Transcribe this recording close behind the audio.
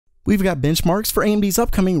We've got benchmarks for AMD's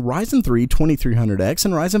upcoming Ryzen 3 2300X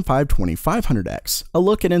and Ryzen 5 2500X, a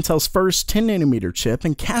look at Intel's first 10nm chip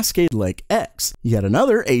and Cascade Lake X, yet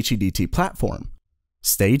another HEDT platform.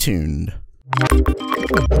 Stay tuned.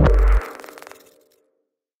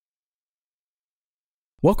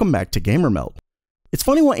 Welcome back to GamerMelt. It's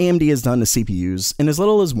funny what AMD has done to CPUs in as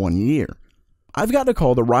little as 1 year. I've got to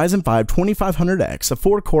call the Ryzen 5 2500X a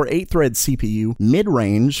 4-core 8-thread CPU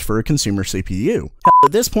mid-range for a consumer CPU. Hell,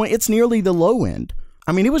 at this point, it's nearly the low end.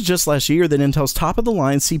 I mean, it was just last year that Intel's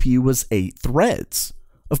top-of-the-line CPU was 8 threads.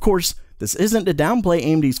 Of course, this isn't to downplay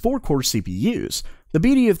AMD's 4-core CPUs. The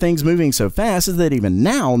beauty of things moving so fast is that even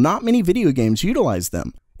now, not many video games utilize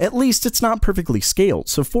them. At least it's not perfectly scaled,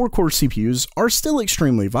 so 4-core CPUs are still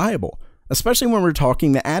extremely viable, especially when we're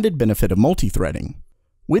talking the added benefit of multi-threading.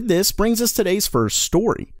 With this brings us today's first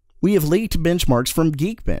story. We have leaked benchmarks from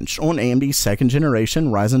Geekbench on AMD's 2nd generation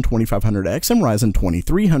Ryzen 2500X and Ryzen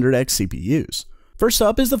 2300X CPUs. First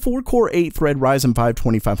up is the 4-core 8-thread Ryzen 5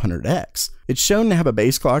 2500X. It's shown to have a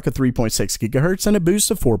base clock of 3.6 GHz and a boost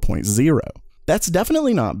of 4.0. That's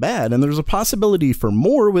definitely not bad, and there's a possibility for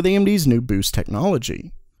more with AMD's new boost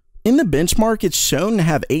technology. In the benchmark, it's shown to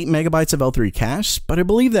have 8 MB of L3 cache, but I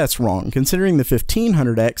believe that's wrong considering the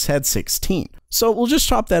 1500X had 16, so we'll just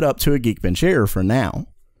chop that up to a Geekbench error for now.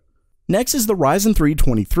 Next is the Ryzen 3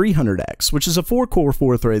 2300X, which is a 4-core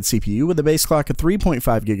 4-thread CPU with a base clock of 3.5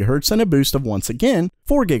 GHz and a boost of, once again,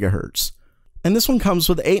 4 GHz. And this one comes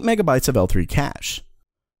with 8 MB of L3 cache.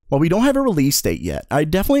 While we don't have a release date yet, I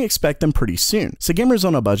definitely expect them pretty soon, so gamers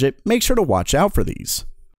on a budget, make sure to watch out for these.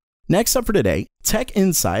 Next up for today, Tech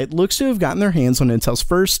Insight looks to have gotten their hands on Intel's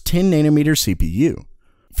first 10nm CPU.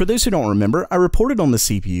 For those who don't remember, I reported on the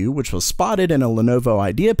CPU, which was spotted in a Lenovo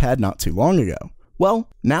IdeaPad not too long ago. Well,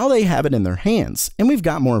 now they have it in their hands, and we've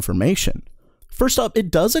got more information. First up, it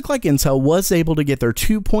does look like Intel was able to get their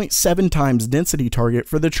 2.7 times density target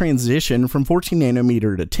for the transition from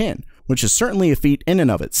 14nm to 10, which is certainly a feat in and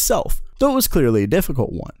of itself, though it was clearly a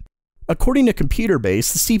difficult one. According to Computer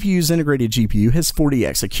Base, the CPU's integrated GPU has 40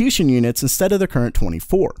 execution units instead of the current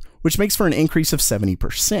 24, which makes for an increase of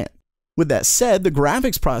 70%. With that said, the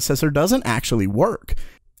graphics processor doesn't actually work.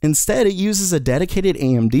 Instead, it uses a dedicated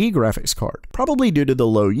AMD graphics card, probably due to the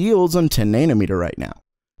low yields on 10nm right now.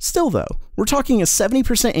 Still though, we're talking a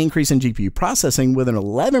 70% increase in GPU processing with an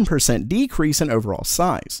 11% decrease in overall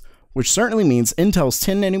size, which certainly means Intel's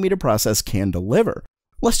 10nm process can deliver.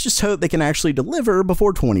 Let's just hope they can actually deliver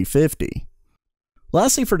before 2050.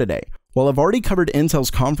 Lastly for today, while I've already covered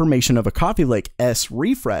Intel's confirmation of a Coffee Lake S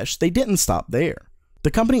refresh, they didn't stop there.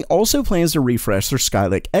 The company also plans to refresh their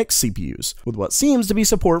Skylake X CPUs, with what seems to be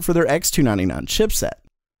support for their X299 chipset.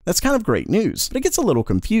 That's kind of great news, but it gets a little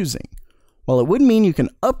confusing. While it would mean you can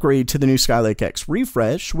upgrade to the new Skylake X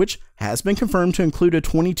refresh, which has been confirmed to include a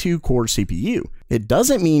 22-core CPU, it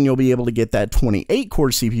doesn't mean you'll be able to get that 28-core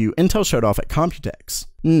CPU Intel showed off at Computex.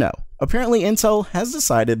 No, apparently Intel has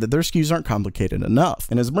decided that their SKUs aren't complicated enough,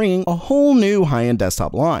 and is bringing a whole new high-end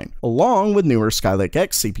desktop line, along with newer Skylake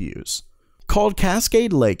X CPUs. Called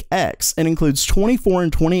Cascade Lake X, it includes 24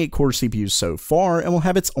 and 28-core CPUs so far, and will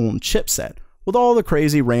have its own chipset, with all the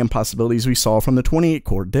crazy RAM possibilities we saw from the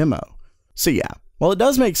 28-core demo. So yeah, while it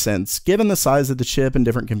does make sense, given the size of the chip and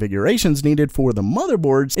different configurations needed for the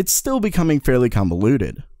motherboards, it's still becoming fairly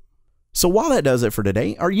convoluted. So while that does it for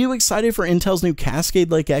today, are you excited for Intel's new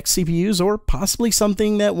Cascade Lake X CPUs, or possibly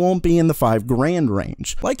something that won't be in the $5,000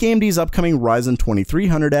 range, like AMD's upcoming Ryzen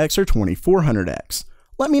 2300X or 2400X?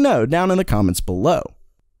 Let me know down in the comments below.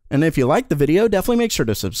 And if you liked the video, definitely make sure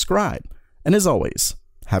to subscribe. And as always,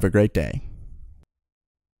 have a great day.